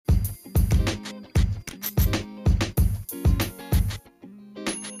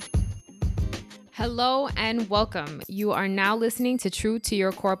Hello and welcome. You are now listening to True to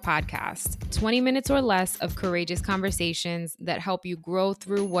Your Core podcast, 20 minutes or less of courageous conversations that help you grow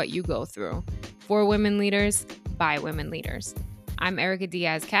through what you go through. For women leaders, by women leaders. I'm Erica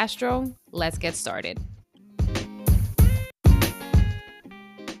Diaz Castro. Let's get started.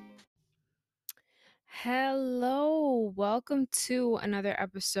 Hello, welcome to another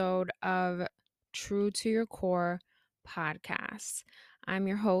episode of True to Your Core podcast. I'm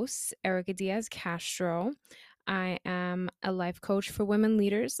your host, Erica Diaz Castro. I am a life coach for women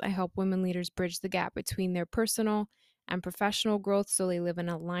leaders. I help women leaders bridge the gap between their personal and professional growth so they live in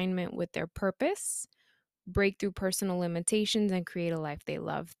alignment with their purpose, break through personal limitations, and create a life they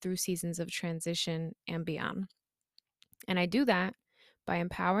love through seasons of transition and beyond. And I do that by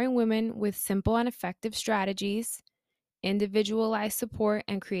empowering women with simple and effective strategies, individualized support,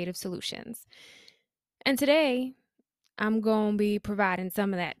 and creative solutions. And today, I'm going to be providing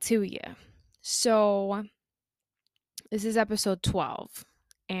some of that to you. So, this is episode 12,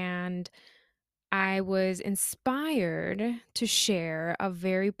 and I was inspired to share a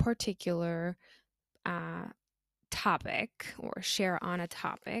very particular topic or share on a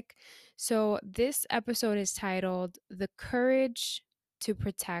topic. So, this episode is titled The Courage to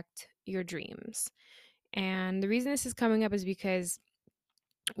Protect Your Dreams. And the reason this is coming up is because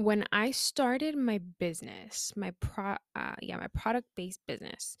when I started my business, my product-based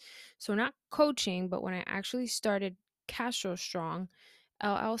business. So not coaching, but when I actually started Castro Strong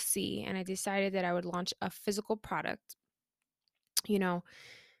LLC and I decided that I would launch a physical product,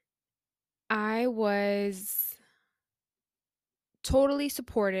 I was totally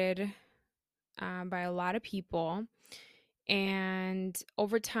supported by a lot of people. And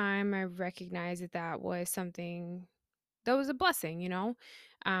over time, I recognized that that was something that was a blessing,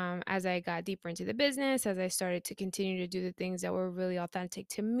 as I got deeper into the business, as I started to continue to do the things that were really authentic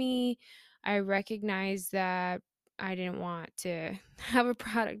to me, I recognized that I didn't want to have a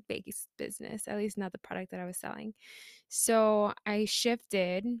product-based business, at least not the product that I was selling. So I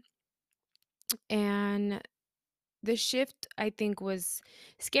shifted, and the shift, I think, was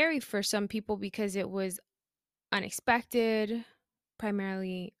scary for some people because it was unexpected,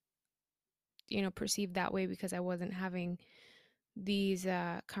 primarily, perceived that way because I wasn't having these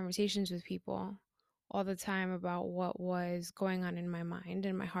conversations with people all the time about what was going on in my mind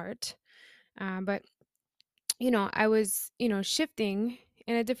and my heart. But, I was, shifting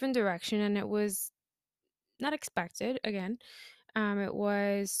in a different direction, and it was not expected again. It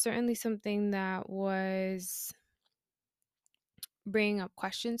was certainly something that was bringing up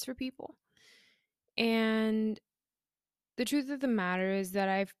questions for people. And the truth of the matter is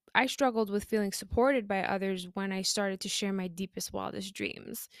that I struggled with feeling supported by others when I started to share my deepest, wildest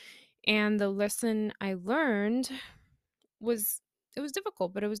dreams. And the lesson I learned was it was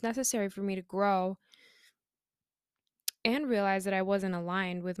difficult, but it was necessary for me to grow and realize that I wasn't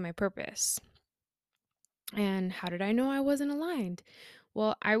aligned with my purpose. And how did I know I wasn't aligned?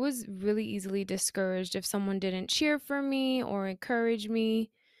 Well, I was really easily discouraged if someone didn't cheer for me or encourage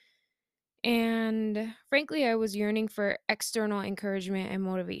me. And frankly, I was yearning for external encouragement and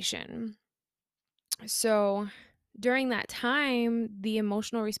motivation. So during that time, the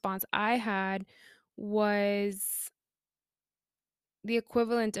emotional response I had was the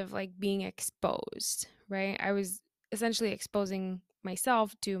equivalent of like being exposed, right? I was essentially exposing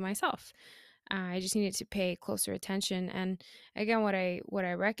myself to myself. I just needed to pay closer attention. And again, what I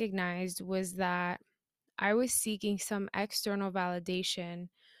recognized was that I was seeking some external validation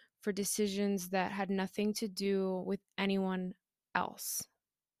for decisions that had nothing to do with anyone else.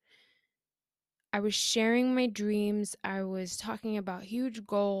 I was sharing my dreams. I was talking about huge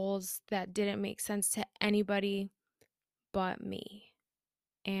goals that didn't make sense to anybody but me.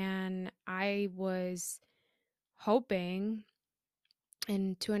 And I was hoping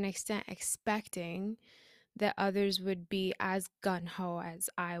and to an extent expecting that others would be as gung-ho as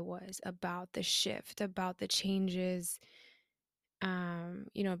I was about the shift, about the changes,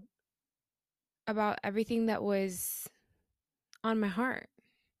 you know, about everything that was on my heart.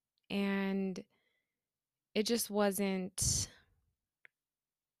 And it just wasn't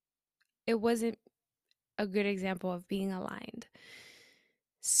a good example of being aligned.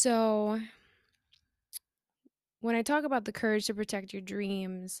 So when I talk about the courage to protect your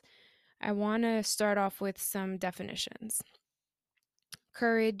dreams, I want to start off with some definitions.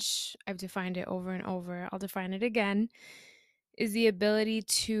 Courage, I've defined it over and over. I'll define it again, is the ability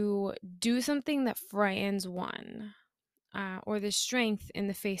to do something that frightens one, or the strength in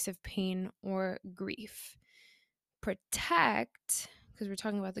the face of pain or grief. Protect because we're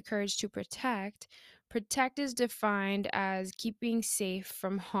talking about the courage to protect, protect is defined as keeping safe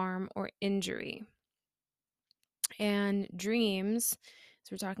from harm or injury. And dreams, so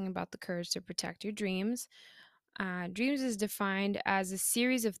we're talking about the courage to protect your dreams. Dreams is defined as a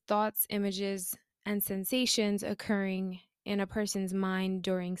series of thoughts, images, and sensations occurring in a person's mind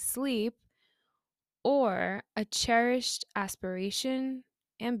during sleep, or a cherished aspiration,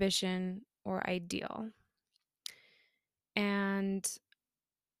 ambition, or ideal. And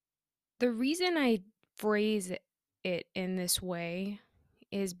the reason I phrase it in this way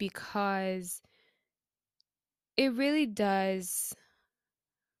is because it really does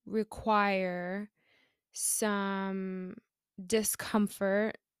require some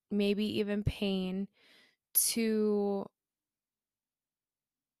discomfort, maybe even pain, to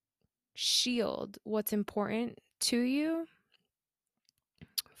shield what's important to you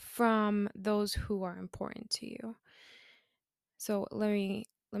from those who are important to you. So let me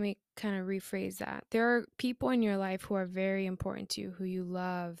kind of rephrase that. There are people in your life who are very important to you, who you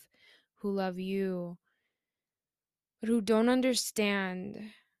love, who love you, but who don't understand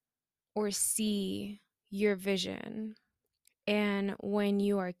or see your vision. And when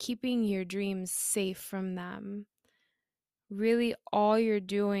you are keeping your dreams safe from them, really all you're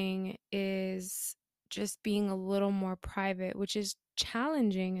doing is just being a little more private, which is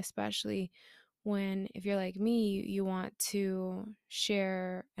challenging, especially when, if you're like me, you want to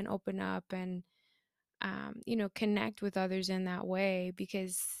share and open up and, connect with others in that way,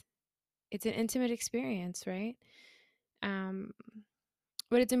 because it's an intimate experience, right? Um,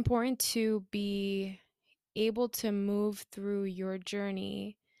 but it's important to be able to move through your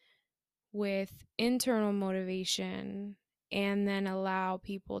journey with internal motivation, and then allow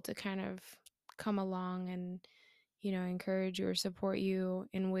people to kind of come along and, encourage you or support you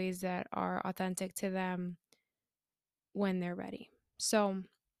in ways that are authentic to them when they're ready. So,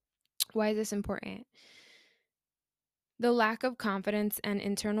 why is this important? The lack of confidence and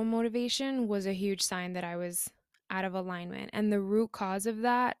internal motivation was a huge sign that I was out of alignment. And the root cause of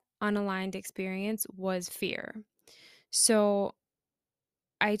that unaligned experience was fear. So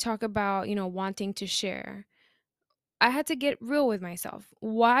I talk about, wanting to share. I had to get real with myself.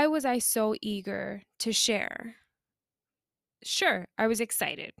 Why was I so eager to share? Sure, I was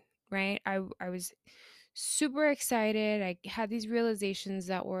excited, right? I was super excited. I had these realizations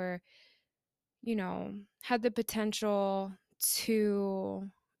that were, had the potential to,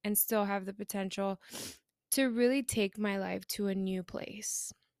 and still have the potential to really take my life to a new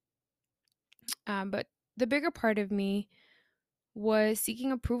place. But the bigger part of me was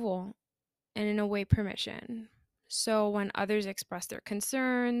seeking approval and, in a way, permission. So when others expressed their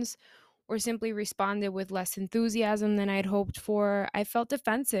concerns or simply responded with less enthusiasm than I'd hoped for, I felt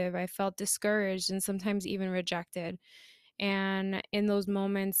defensive, I felt discouraged, and sometimes even rejected. And in those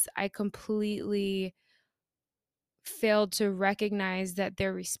moments, I completely failed to recognize that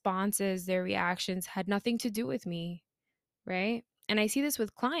their responses, their reactions had nothing to do with me, right? And I see this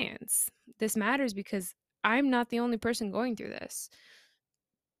with clients. This matters because I'm not the only person going through this.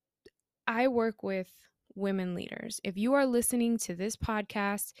 I work with women leaders. If you are listening to this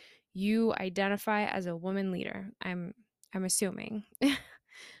podcast, you identify as a woman leader. I'm assuming.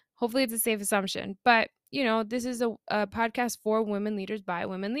 Hopefully it's a safe assumption. But, this is a podcast for women leaders by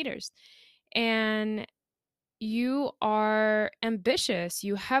women leaders. And you are ambitious,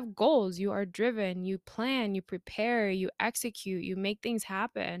 you have goals, you are driven, you plan, you prepare, you execute, you make things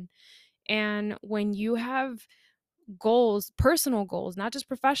happen. And when you have goals, personal goals, not just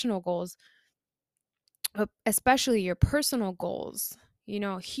professional goals, but especially your personal goals,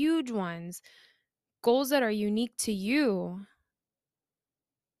 huge ones, goals that are unique to you,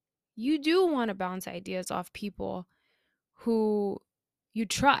 you do want to bounce ideas off people who you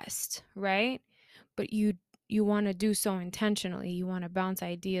trust, right? But you want to do so intentionally. You want to bounce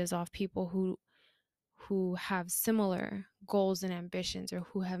ideas off people who have similar goals and ambitions, or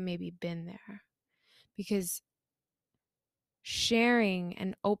who have maybe been there. Because sharing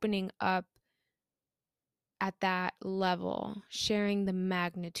and opening up at that level, sharing the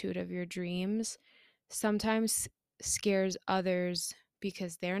magnitude of your dreams, sometimes scares others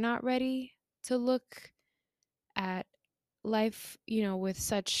because they're not ready to look at life, with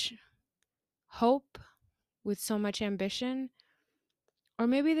such hope, with so much ambition. Or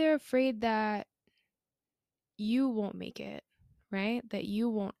maybe they're afraid that you won't make it, right? That you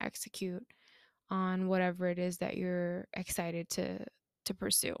won't execute on whatever it is that you're excited to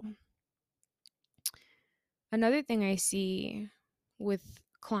pursue. Another thing I see with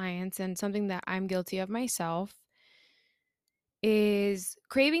clients, and something that I'm guilty of myself, is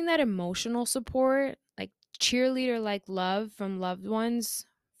craving that emotional support, like cheerleader like love from loved ones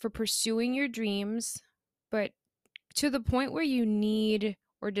for pursuing your dreams, but to the point where you need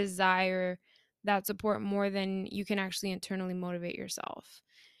or desire that support more than you can actually internally motivate yourself.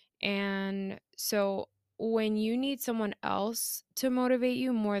 And so when you need someone else to motivate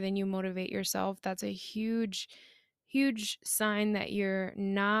you more than you motivate yourself, that's a huge, huge sign that you're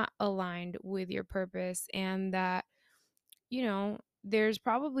not aligned with your purpose, and that, there's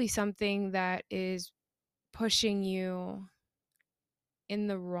probably something that is pushing you in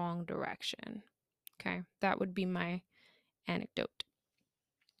the wrong direction. Okay. That would be my anecdote.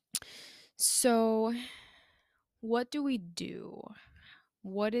 So, what do we do?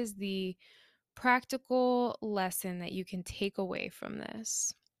 What is the practical lesson that you can take away from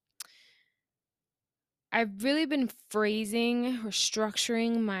this? I've really been phrasing or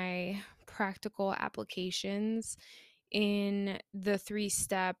structuring my practical applications in the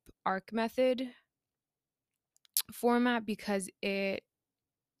 3-step ARC method format because it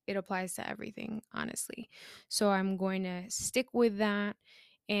applies to everything, honestly. So I'm going to stick with that,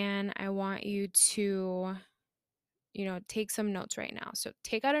 and I want you to, take some notes right now. So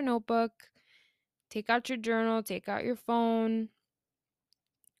take out a notebook, take out your journal, take out your phone,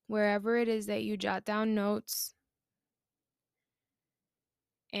 wherever it is that you jot down notes,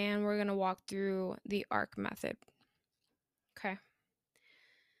 and we're going to walk through the ARC method. Okay.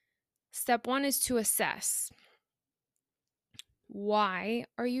 Step 1 is to assess. Why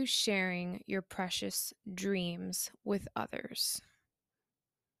are you sharing your precious dreams with others?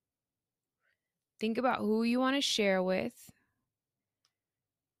 Think about who you want to share with.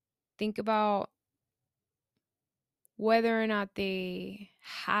 Think about whether or not they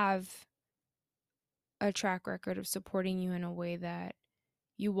have a track record of supporting you in a way that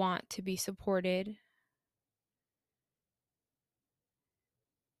you want to be supported.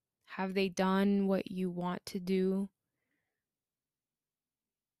 Have they done what you want to do?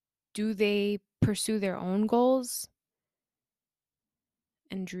 Do they pursue their own goals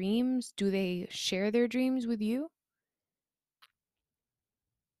and dreams? Do they share their dreams with you?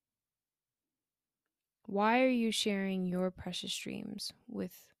 Why are you sharing your precious dreams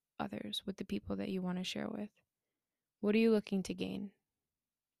with others, with the people that you want to share with? What are you looking to gain?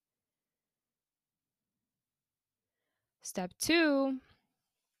 Step 2,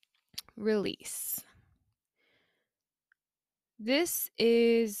 release. This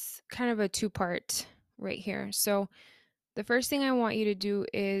is kind of a 2-part right here. So the first thing I want you to do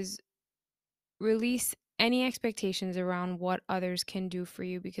is release any expectations around what others can do for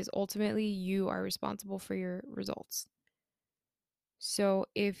you, because ultimately you are responsible for your results. So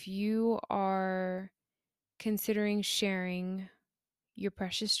if you are considering sharing your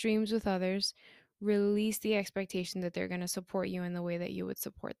precious dreams with others, release the expectation that they're going to support you in the way that you would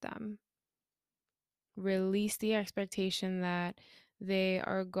support them. Release the expectation that they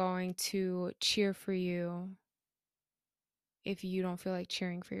are going to cheer for you if you don't feel like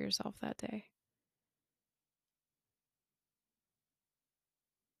cheering for yourself that day.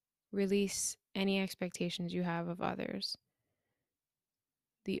 Release any expectations you have of others.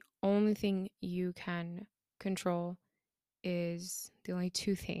 The only thing you can control is the only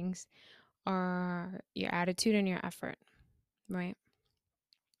 2 things are your attitude and your effort, right?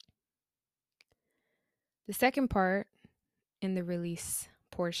 The second part in the release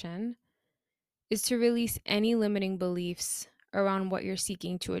portion is to release any limiting beliefs around what you're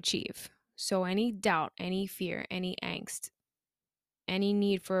seeking to achieve. So any doubt, any fear, any angst, any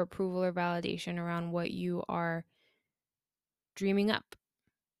need for approval or validation around what you are dreaming up.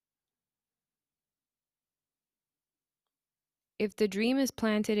 If the dream is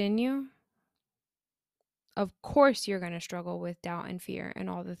planted in you, of course you're going to struggle with doubt and fear and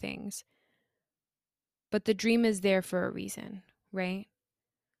all the things. But the dream is there for a reason, right?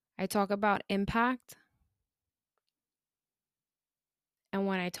 I talk about impact. And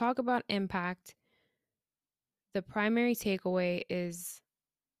when I talk about impact, the primary takeaway is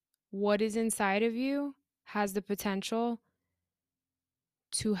what is inside of you has the potential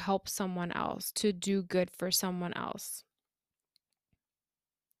to help someone else, to do good for someone else.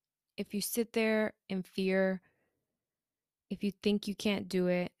 If you sit there in fear, if you think you can't do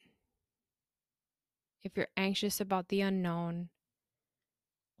it, if you're anxious about the unknown,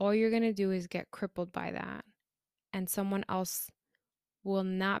 all you're going to do is get crippled by that. And someone else will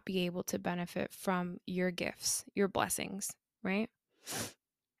not be able to benefit from your gifts, your blessings, right?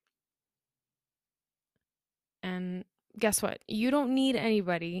 And guess what? You don't need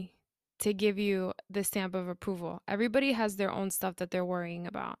anybody to give you the stamp of approval. Everybody has their own stuff that they're worrying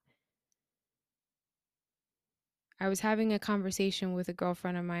about. I was having a conversation with a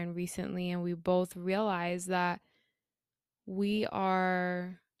girlfriend of mine recently, and we both realized that we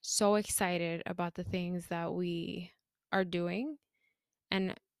are so excited about the things that we are doing.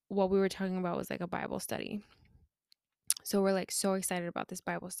 And what we were talking about was like a Bible study. So we're like so excited about this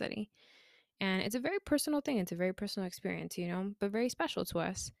Bible study. And it's a very personal thing. It's a very personal experience, but very special to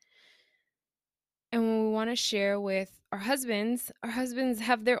us. And when we want to share with our husbands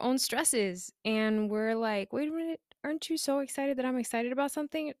have their own stresses. And we're like, wait a minute, aren't you so excited that I'm excited about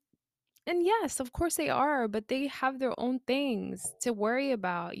something? And yes, of course they are, but they have their own things to worry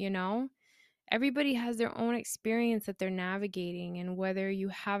about. Everybody has their own experience that they're navigating. And whether you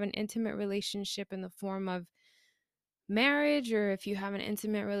have an intimate relationship in the form of marriage, or if you have an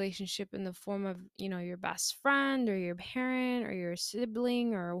intimate relationship in the form of your best friend or your parent or your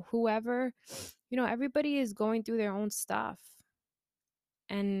sibling or whoever, everybody is going through their own stuff,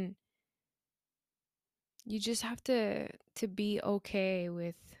 and you just have to be okay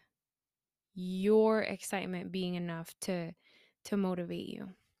with your excitement being enough to motivate you.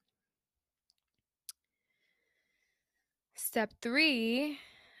 Step 3,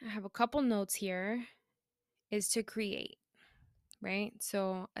 I have a couple notes here, is to create, right?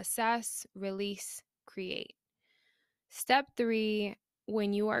 So assess, release, create. Step 3,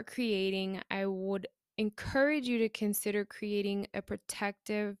 when you are creating, I would encourage you to consider creating a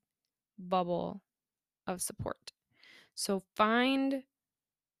protective bubble of support. So find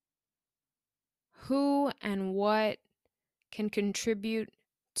who and what can contribute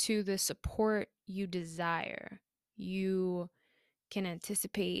to the support you desire, you can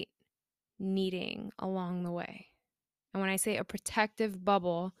anticipate needing along the way. And when I say a protective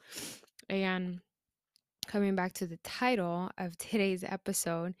bubble, again, coming back to the title of today's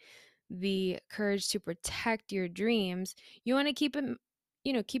episode, the courage to protect your dreams, you want to keep them,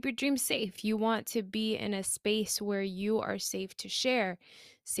 keep your dreams safe. You want to be in a space where you are safe to share,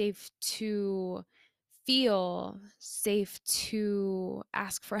 safe to feel, safe to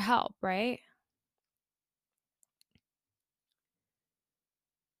ask for help, right?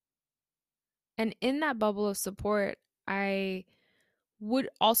 And in that bubble of support, I would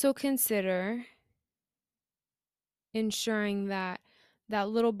also consider ensuring that that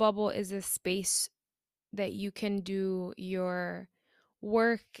little bubble is a space that you can do your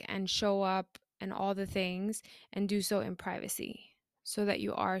work and show up and all the things, and do so in privacy, so that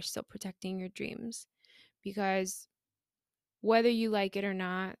you are still protecting your dreams. Because whether you like it or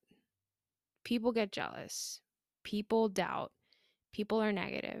not, people get jealous, people doubt, people are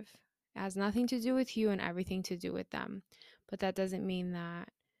negative. It has nothing to do with you and everything to do with them. But that doesn't mean that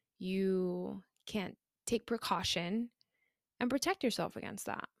you can't take precaution and protect yourself against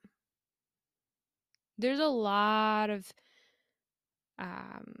that. There's a lot of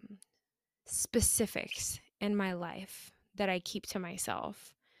um, specifics in my life that I keep to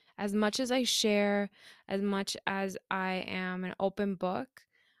myself. As much as I share, as much as I am an open book,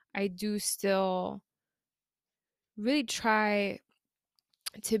 I do still really try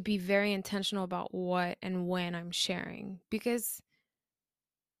to be very intentional about what and when I'm sharing, because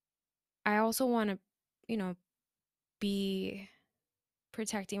I also want to, be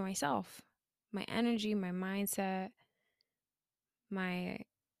protecting myself, my energy, my mindset, my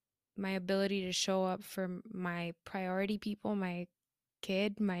my ability to show up for my priority people, my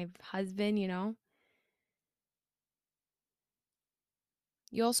kid, my husband.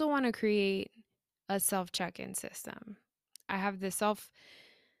 You also want to create a self check-in system. I have the self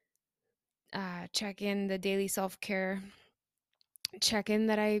check-in, the daily self-care check-in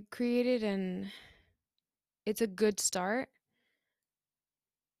that I created, and it's a good start.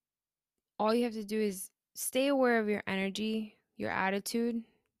 All you have to do is stay aware of your energy, your attitude,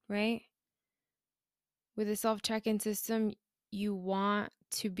 right? With a self check-in system, you want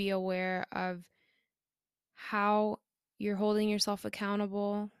to be aware of how you're holding yourself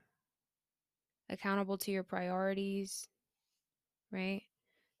accountable to your priorities, right?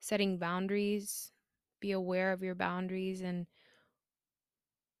 Setting boundaries, be aware of your boundaries and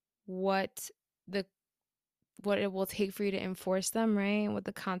what the what it will take for you to enforce them, right? And what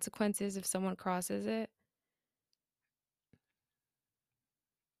the consequences if someone crosses it.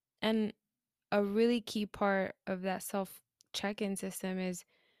 And a really key part of that self check-in system is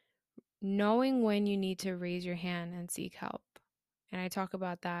knowing when you need to raise your hand and seek help. And I talk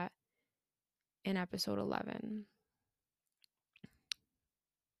about that in episode 11.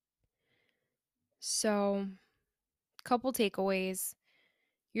 So, couple takeaways.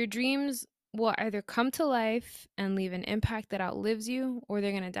 Your dreams will either come to life and leave an impact that outlives you, or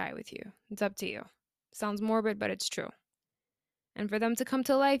they're going to die with you. It's up to you. Sounds morbid, but it's true. And for them to come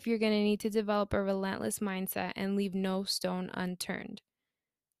to life, you're going to need to develop a relentless mindset and leave no stone unturned.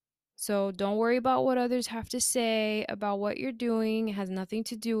 So don't worry about what others have to say about what you're doing. It has nothing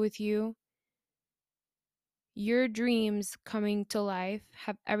to do with you. Your dreams coming to life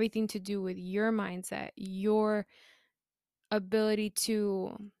have everything to do with your mindset, your ability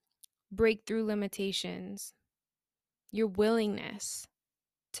to break through limitations, your willingness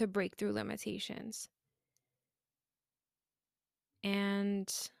to break through limitations.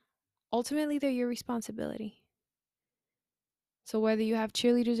 And ultimately, they're your responsibility. So whether you have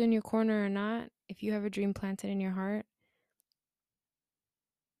cheerleaders in your corner or not, if you have a dream planted in your heart,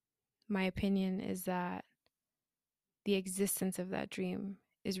 my opinion is that the existence of that dream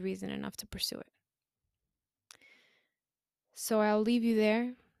is reason enough to pursue it. So I'll leave you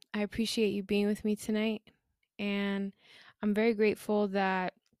there. I appreciate you being with me tonight. And I'm very grateful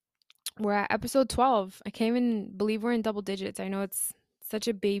that we're at episode 12. I can't even believe we're in double digits. I know it's such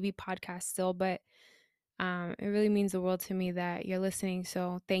a baby podcast still, but it really means the world to me that you're listening.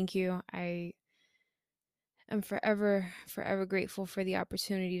 So thank you. I am forever grateful for the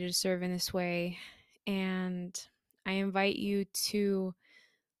opportunity to serve in this way. And I invite you to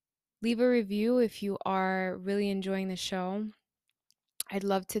leave a review if you are really enjoying the show. I'd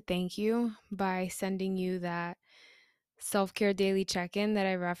love to thank you by sending you that self-care daily check-in that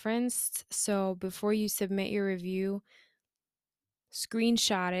I referenced. So before you submit your review,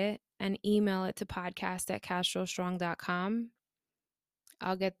 screenshot it and email it to podcast@castrostrong.com.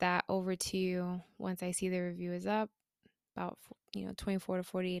 I'll get that over to you once I see the review is up, about 24 to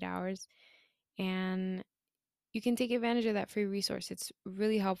 48 hours. And you can take advantage of that free resource. It's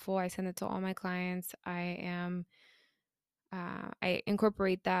really helpful. I send it to all my clients. I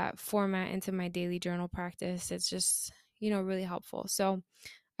incorporate that format into my daily journal practice. It's just, really helpful. So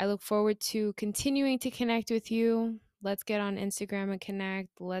I look forward to continuing to connect with you. Let's get on Instagram and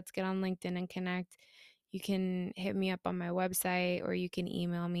connect. Let's get on LinkedIn and connect. You can hit me up on my website or you can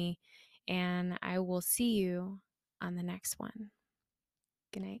email me, and I will see you on the next one.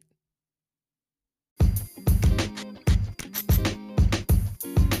 Good night.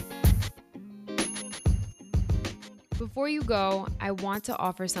 Before you go, I want to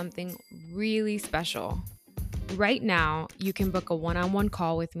offer something really special. Right now, you can book a one-on-one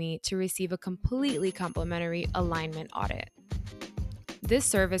call with me to receive a completely complimentary alignment audit. This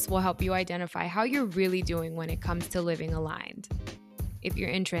service will help you identify how you're really doing when it comes to living aligned. If you're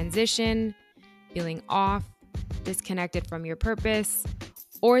in transition, feeling off, disconnected from your purpose,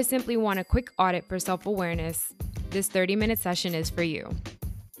 or simply want a quick audit for self-awareness, this 30-minute session is for you.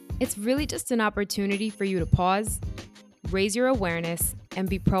 It's really just an opportunity for you to pause, raise your awareness, and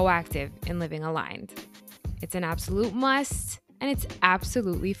be proactive in living aligned. It's an absolute must, and it's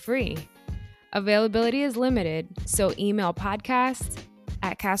absolutely free. Availability is limited, so email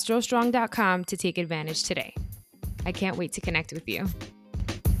podcast@castrostrong.com to take advantage today. I can't wait to connect with you.